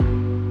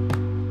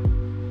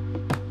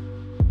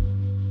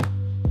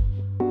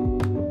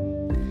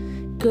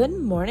Good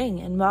morning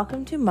and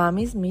welcome to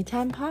Mommy's Me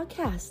Time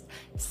Podcast,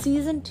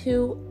 Season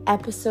 2,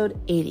 Episode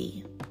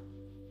 80.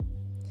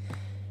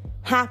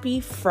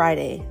 Happy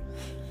Friday.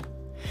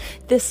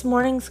 This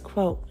morning's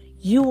quote,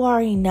 "You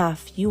are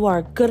enough, you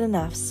are good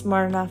enough,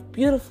 smart enough,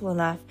 beautiful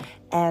enough,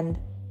 and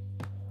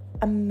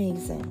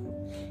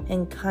amazing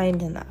and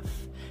kind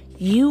enough.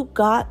 You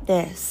got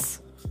this."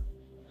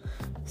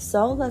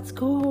 So let's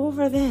go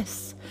over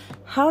this.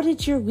 How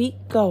did your week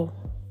go?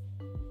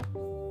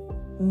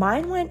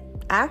 Mine went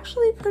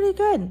actually pretty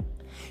good.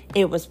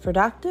 It was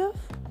productive.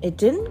 It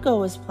didn't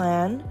go as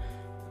planned,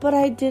 but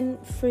I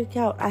didn't freak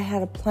out. I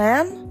had a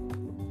plan,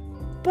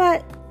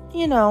 but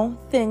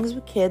things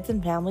with kids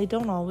and family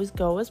don't always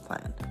go as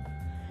planned,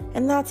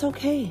 and that's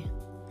okay.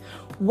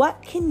 What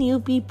can you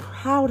be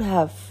proud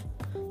of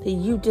that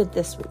you did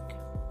this week?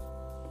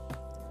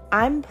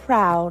 I'm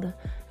proud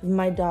of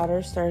my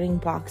daughter starting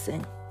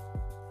boxing,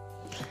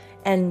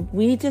 and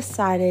we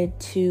decided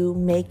to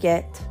make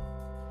it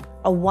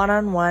a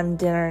one-on-one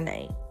dinner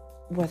night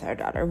with our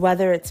daughter.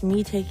 Whether it's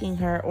me taking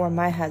her or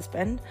my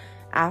husband,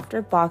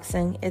 after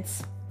boxing,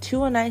 it's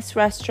to a nice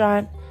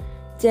restaurant,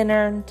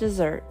 dinner, and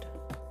dessert.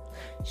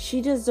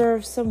 She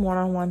deserves some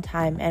one-on-one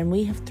time, and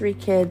we have 3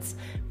 kids.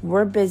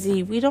 We're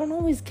busy. We don't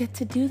always get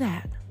to do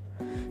that.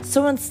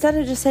 So instead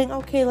of just saying,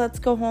 okay, let's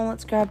go home,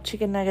 let's grab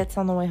chicken nuggets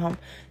on the way home.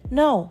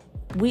 No,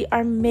 we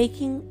are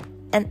making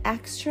an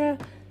extra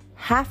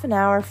half an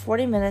hour,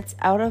 40 minutes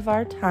out of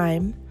our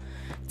time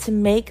to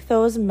make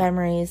those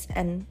memories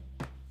and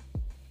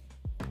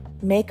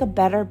make a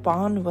better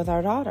bond with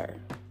our daughter.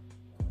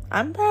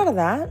 I'm proud of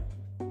that.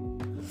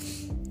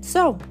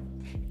 So,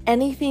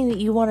 anything that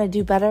you want to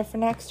do better for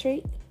next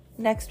week?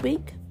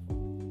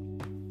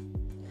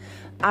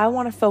 I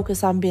want to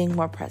focus on being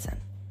more present.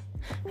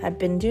 I've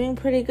been doing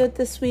pretty good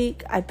this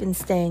week. I've been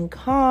staying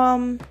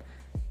calm.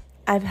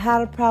 I've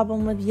had a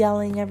problem with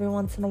yelling every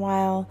once in a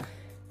while,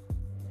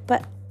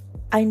 but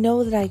I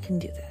know that I can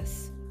do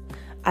this.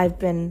 I've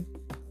been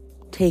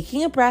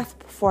taking a breath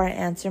before I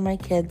answer my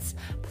kids,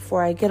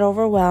 before I get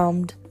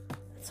overwhelmed.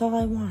 That's all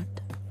I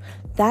want.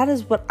 That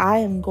is what I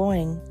am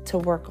going to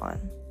work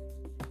on.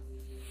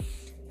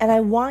 And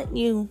I want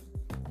you,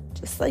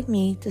 just like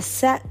me, to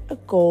set a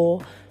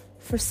goal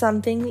for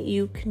something that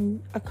you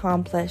can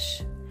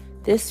accomplish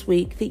this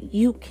week that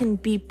you can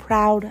be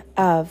proud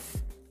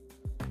of.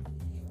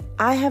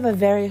 I have a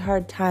very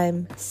hard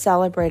time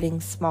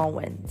celebrating small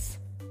wins.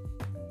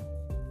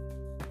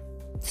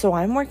 So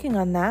I'm working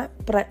on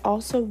that, but I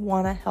also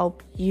want to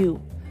help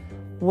you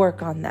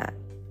work on that,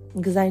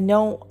 because I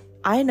know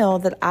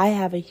that I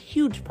have a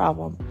huge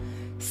problem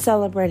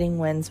celebrating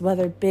wins,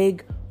 whether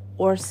big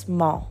or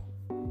small,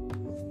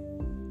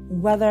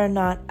 whether or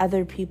not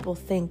other people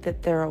think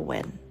that they're a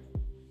win.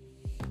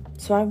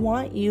 So I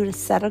want you to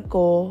set a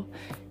goal,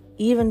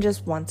 even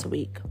just once a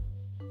week.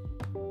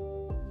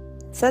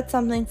 Set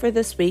something for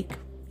this week.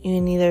 You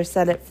can either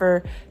set it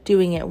for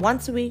doing it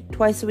once a week,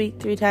 twice a week,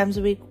 3 times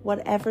a week,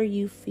 whatever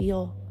you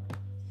feel.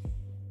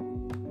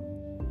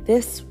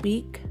 This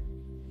week,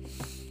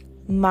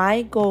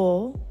 my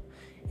goal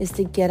is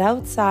to get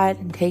outside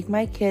and take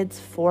my kids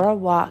for a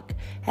walk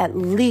at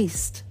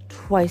least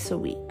twice a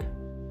week.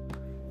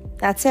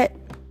 That's it.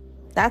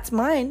 That's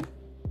mine.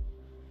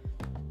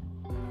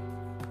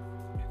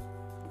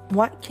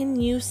 What can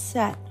you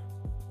set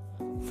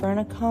for an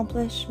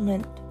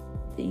accomplishment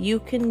that you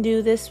can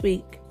do this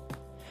week?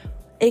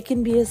 It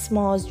can be as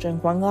small as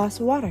drink 1 glass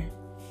of water.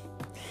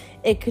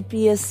 It could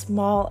be as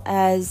small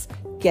as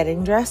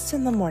getting dressed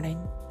in the morning,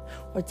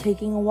 or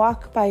taking a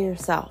walk by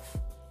yourself,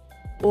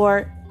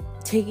 or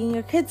taking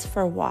your kids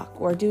for a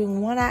walk, or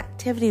doing one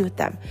activity with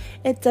them.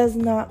 It does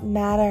not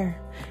matter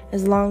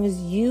as long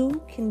as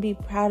you can be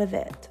proud of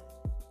it.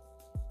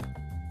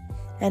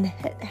 And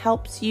it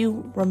helps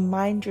you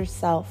remind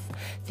yourself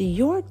that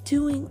you're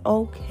doing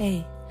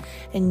okay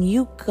and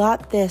you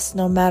got this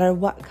no matter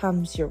what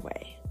comes your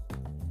way.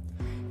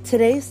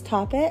 Today's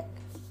topic,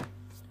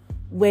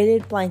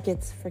 weighted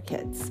blankets for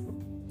kids.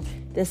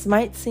 This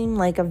might seem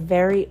like a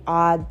very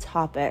odd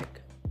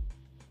topic,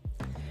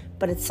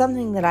 but it's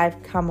something that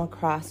I've come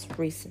across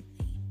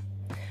recently.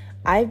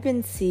 I've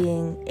been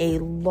seeing a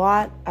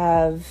lot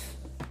of,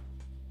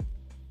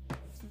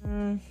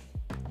 I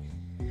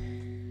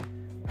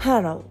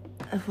don't know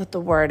what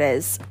the word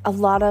is, a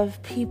lot of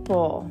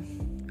people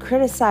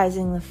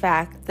criticizing the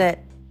fact that,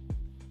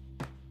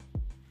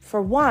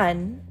 for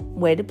one,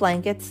 weighted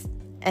blankets,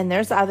 and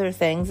there's other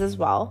things as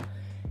well,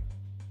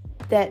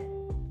 that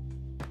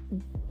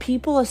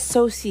people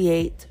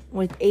associate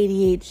with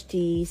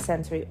ADHD,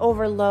 sensory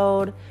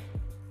overload,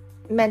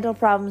 mental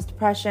problems,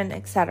 depression,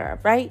 etc.,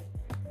 right?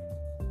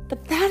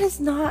 But that is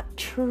not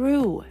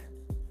true.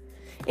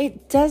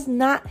 It does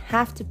not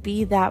have to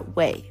be that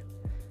way.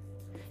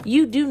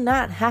 You do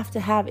not have to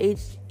have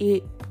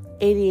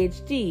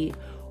ADHD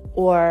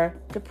or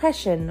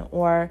depression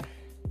or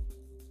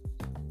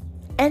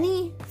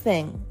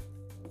anything,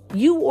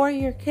 you or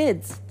your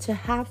kids, to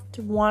have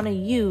to want to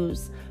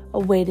use a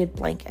weighted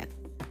blanket.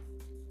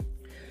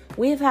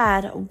 We've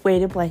had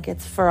weighted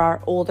blankets for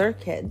our older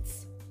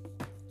kids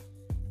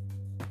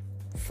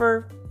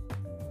for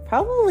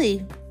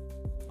probably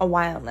a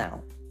while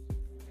now.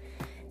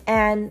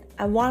 And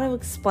I want to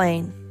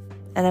explain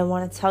and I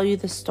want to tell you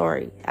the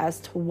story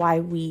as to why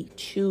we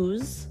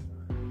choose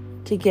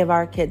to give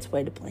our kids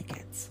weighted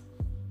blankets.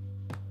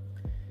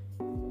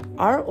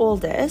 Our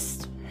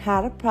oldest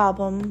had a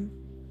problem.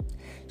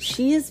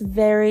 She is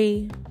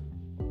very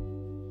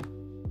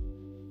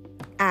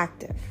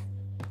active.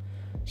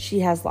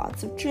 She has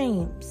lots of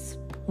dreams,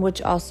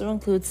 which also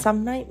includes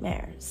some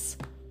nightmares.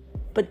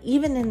 But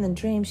even in the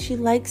dreams, she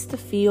likes to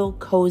feel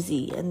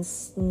cozy and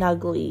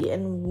snuggly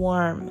and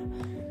warm.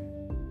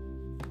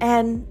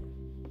 And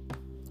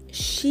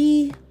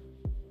she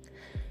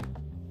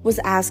was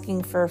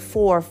asking for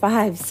 4,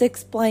 5,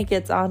 6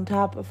 blankets on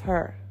top of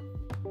her.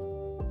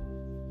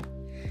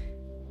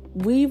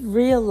 We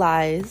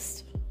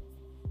realized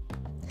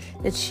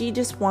that she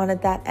just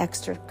wanted that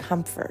extra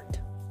comfort.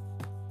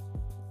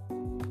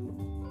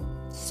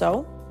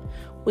 So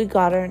we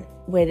got her a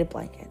weighted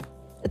blanket.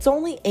 It's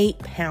only 8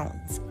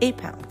 pounds. 8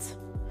 pounds.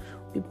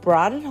 We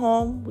brought it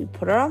home. We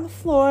put her on the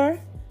floor.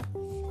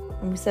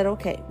 And we said,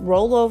 okay,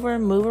 roll over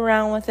and move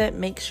around with it.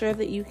 Make sure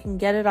that you can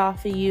get it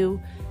off of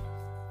you.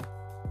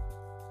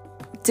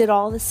 Did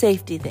all the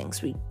safety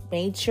things. We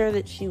made sure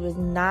that she was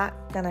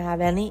not going to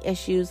have any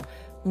issues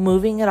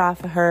moving it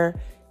off of her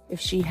if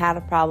she had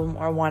a problem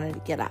or wanted to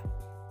get up.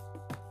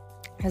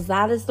 Because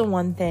that is the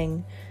one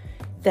thing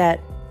that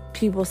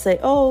people say,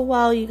 oh,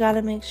 well, you got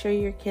to make sure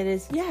your kid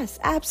is. Yes,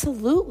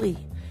 absolutely.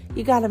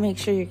 You got to make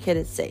sure your kid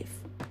is safe.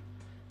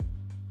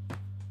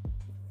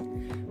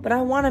 But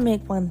I want to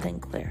make one thing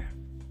clear.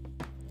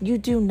 Your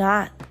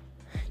child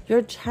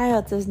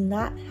does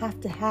not have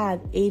to have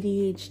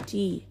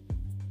ADHD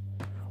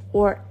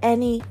or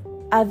any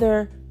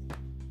other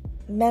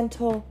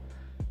mental,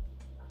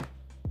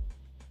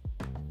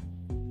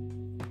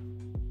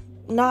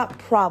 not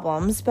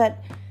problems,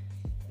 but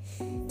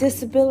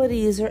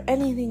disabilities or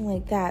anything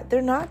like that.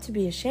 They're not to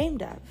be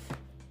ashamed of.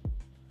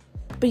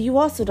 But you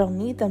also don't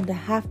need them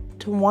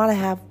to want to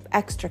have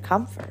extra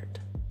comfort.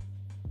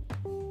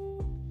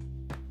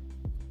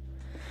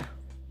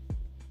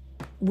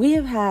 We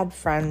have had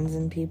friends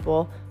and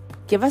people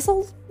give us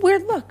a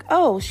weird look.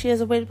 Oh, she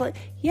has a weighted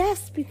blanket.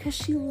 Yes, because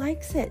she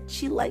likes it.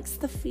 She likes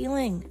the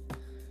feeling.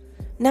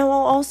 Now,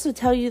 I'll also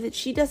tell you that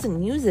she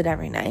doesn't use it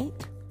every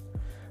night.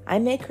 I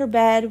make her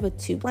bed with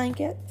 2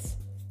 blankets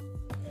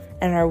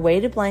and our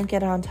weighted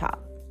blanket on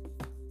top.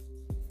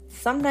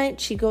 Some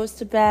nights she goes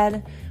to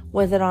bed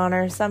with it on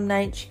her. Some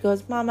nights she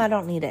goes, Mom, I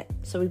don't need it.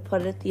 So we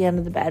put it at the end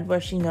of the bed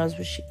where she knows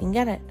where she can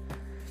get it.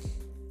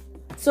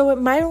 So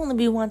it might only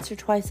be once or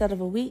twice out of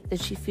a week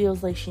that she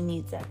feels like she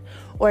needs it.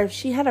 Or if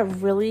she had a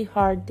really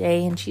hard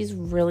day and she's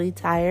really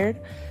tired,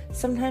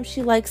 sometimes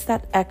she likes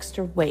that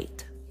extra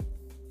weight.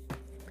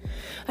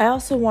 I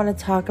also want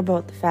to talk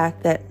about the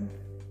fact that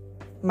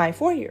my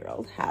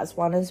 4-year-old has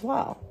one as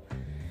well.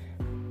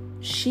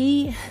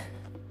 She's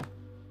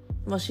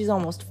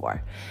almost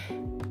 4.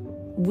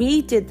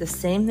 We did the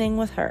same thing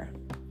with her.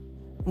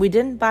 We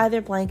didn't buy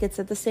their blankets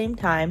at the same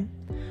time.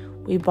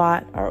 We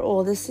bought our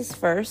oldest's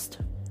first,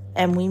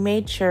 and we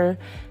made sure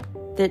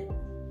that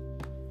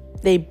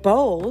they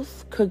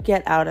both could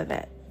get out of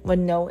it with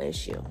no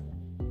issue.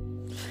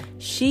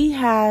 She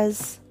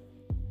is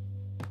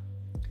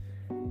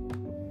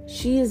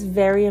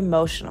very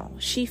emotional.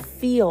 She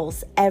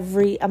feels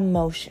every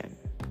emotion.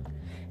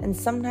 And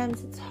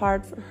sometimes it's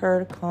hard for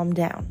her to calm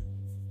down.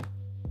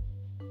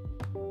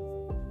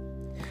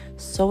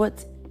 So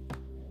it's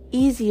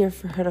easier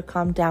for her to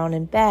calm down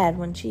in bed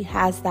when she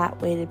has that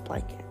weighted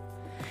blanket.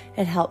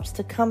 It helps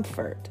to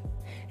comfort.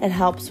 It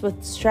helps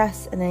with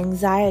stress and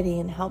anxiety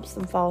and helps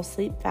them fall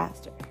asleep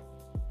faster.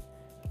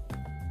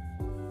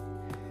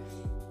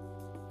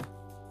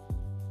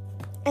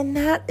 And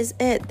that is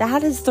it.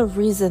 That is the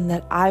reason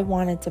that I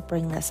wanted to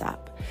bring this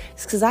up.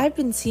 It's because I've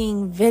been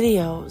seeing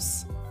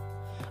videos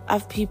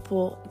of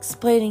people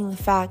explaining the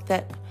fact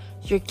that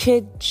your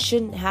kid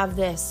shouldn't have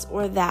this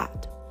or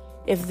that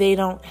if they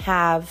don't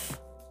have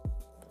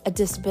a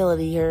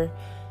disability or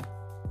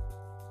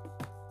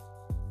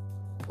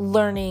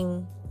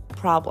learning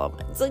problem.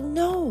 It's like,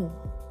 no.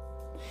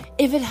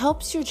 If it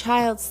helps your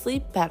child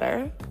sleep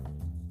better,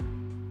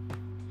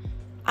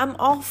 I'm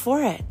all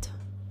for it.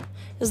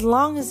 As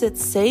long as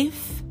it's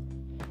safe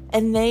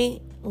and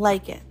they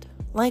like it.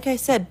 Like I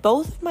said,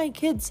 both of my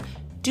kids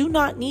do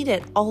not need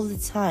it all the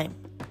time.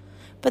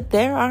 But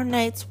there are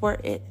nights where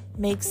it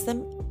makes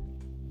them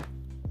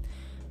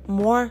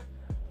more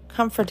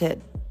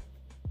comforted.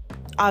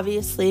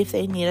 Obviously, if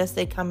they need us,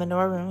 they come into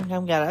our room and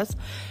come get us.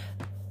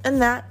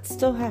 And that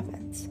still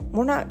happens.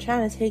 We're not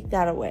trying to take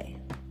that away.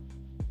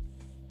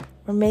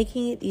 We're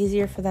making it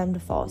easier for them to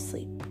fall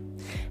asleep.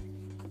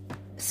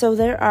 So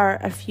there are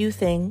a few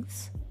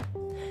things,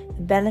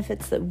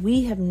 benefits that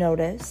we have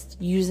noticed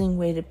using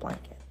weighted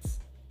blankets.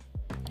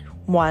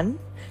 1,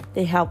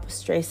 they help with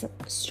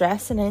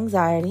stress and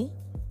anxiety.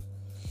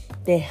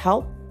 They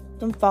help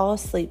them fall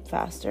asleep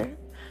faster.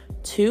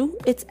 2,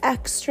 it's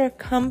extra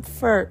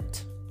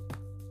comfort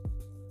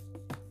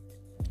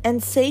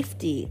and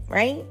safety,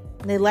 right?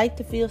 They like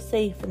to feel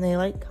safe and they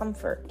like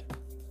comfort.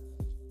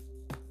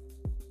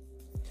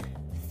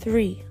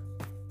 3.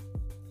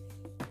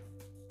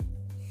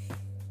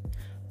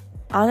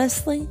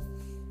 Honestly,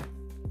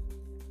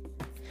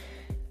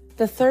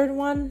 the third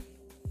one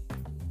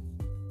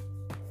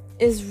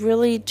is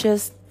really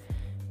just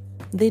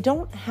they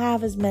don't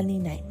have as many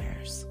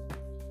nightmares.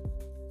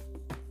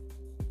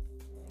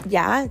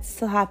 Yeah, it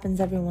still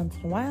happens every once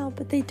in a while,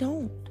 but they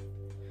don't.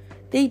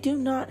 They do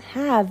not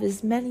have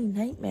as many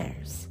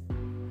nightmares.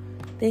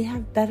 They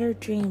have better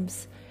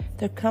dreams.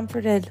 They're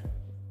comforted.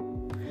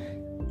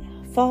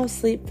 Fall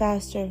asleep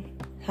faster.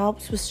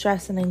 Helps with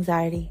stress and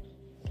anxiety.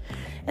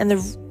 And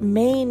the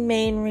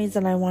main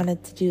reason I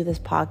wanted to do this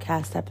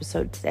podcast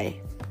episode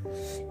today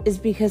is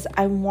because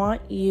I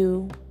want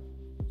you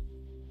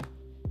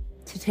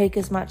to take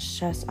as much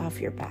stress off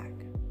your back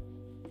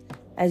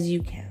as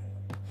you can.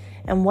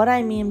 And what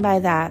I mean by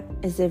that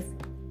is if,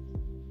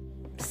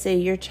 say,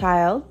 your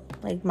child,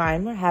 like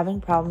mine, were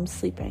having problems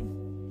sleeping,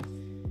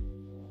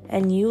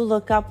 and you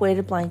look up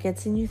weighted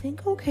blankets and you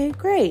think, okay,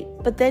 great.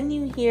 But then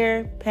you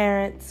hear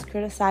parents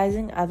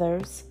criticizing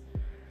others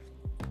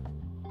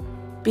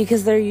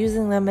because they're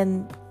using them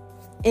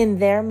in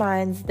their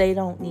minds, they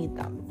don't need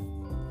them.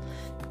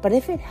 But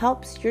if it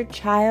helps your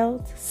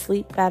child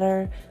sleep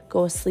better,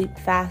 go to sleep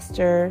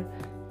faster,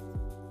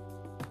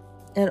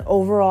 and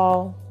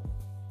overall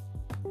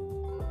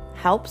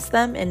helps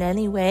them in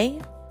any way,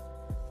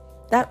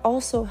 that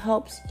also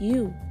helps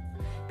you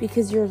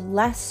because you're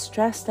less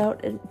stressed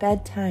out at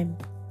bedtime.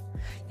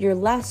 You're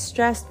less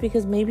stressed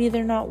because maybe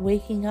they're not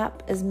waking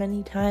up as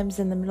many times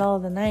in the middle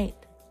of the night.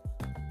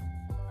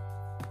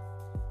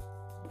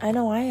 I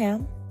know I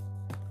am.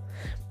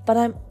 But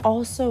I'm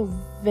also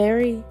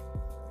very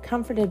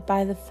comforted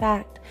by the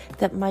fact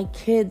that my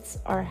kids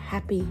are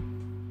happy.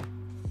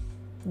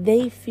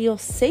 They feel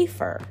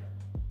safer,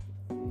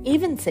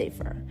 even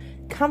safer,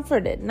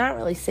 comforted, not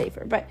really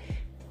safer, but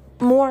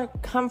more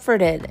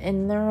comforted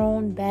in their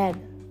own bed.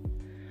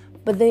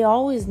 But they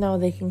always know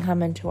they can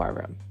come into our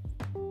room.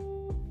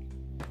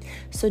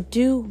 So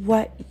do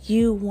what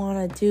you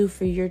want to do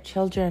for your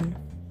children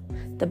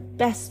the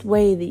best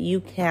way that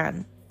you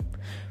can.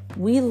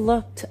 We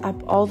looked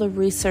up all the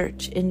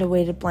research into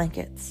weighted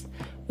blankets.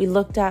 We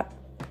looked up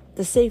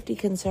the safety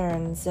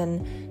concerns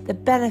and the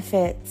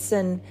benefits.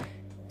 And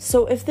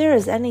so if there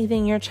is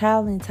anything your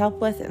child needs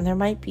help with, and there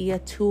might be a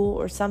tool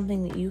or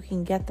something that you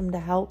can get them to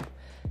help,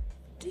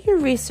 do your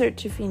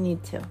research if you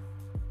need to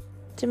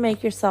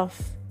make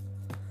yourself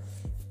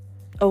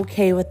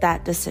okay with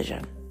that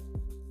decision.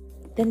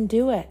 Then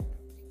do it.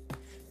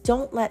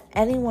 Don't let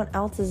anyone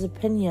else's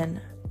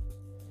opinion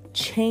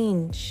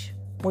change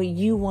what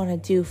you want to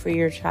do for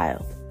your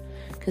child,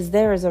 because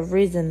there is a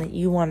reason that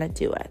you want to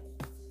do it.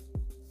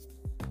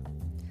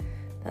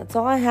 That's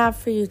all I have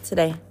for you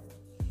today.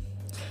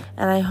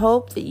 And I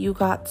hope that you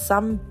got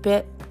some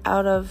bit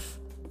out of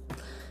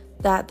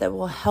that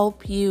will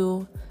help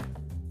you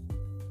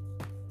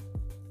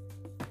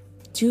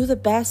do the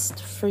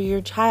best for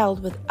your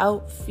child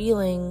without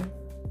feeling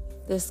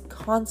this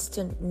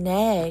constant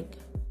nag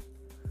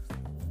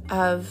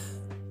of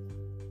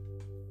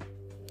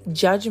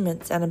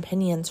judgments and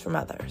opinions from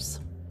others.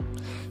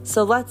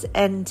 So let's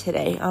end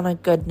today on a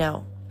good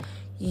note.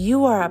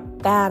 You are a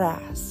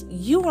badass.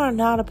 You are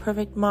not a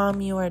perfect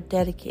mom. You are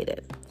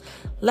dedicated.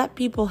 Let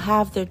people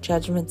have their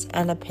judgments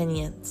and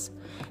opinions.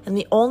 And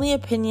the only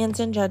opinions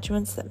and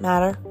judgments that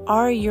matter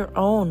are your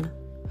own.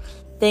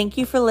 Thank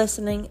you for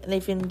listening. And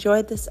if you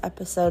enjoyed this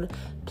episode,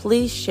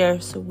 please share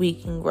so we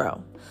can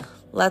grow.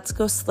 Let's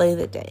go slay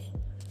the day.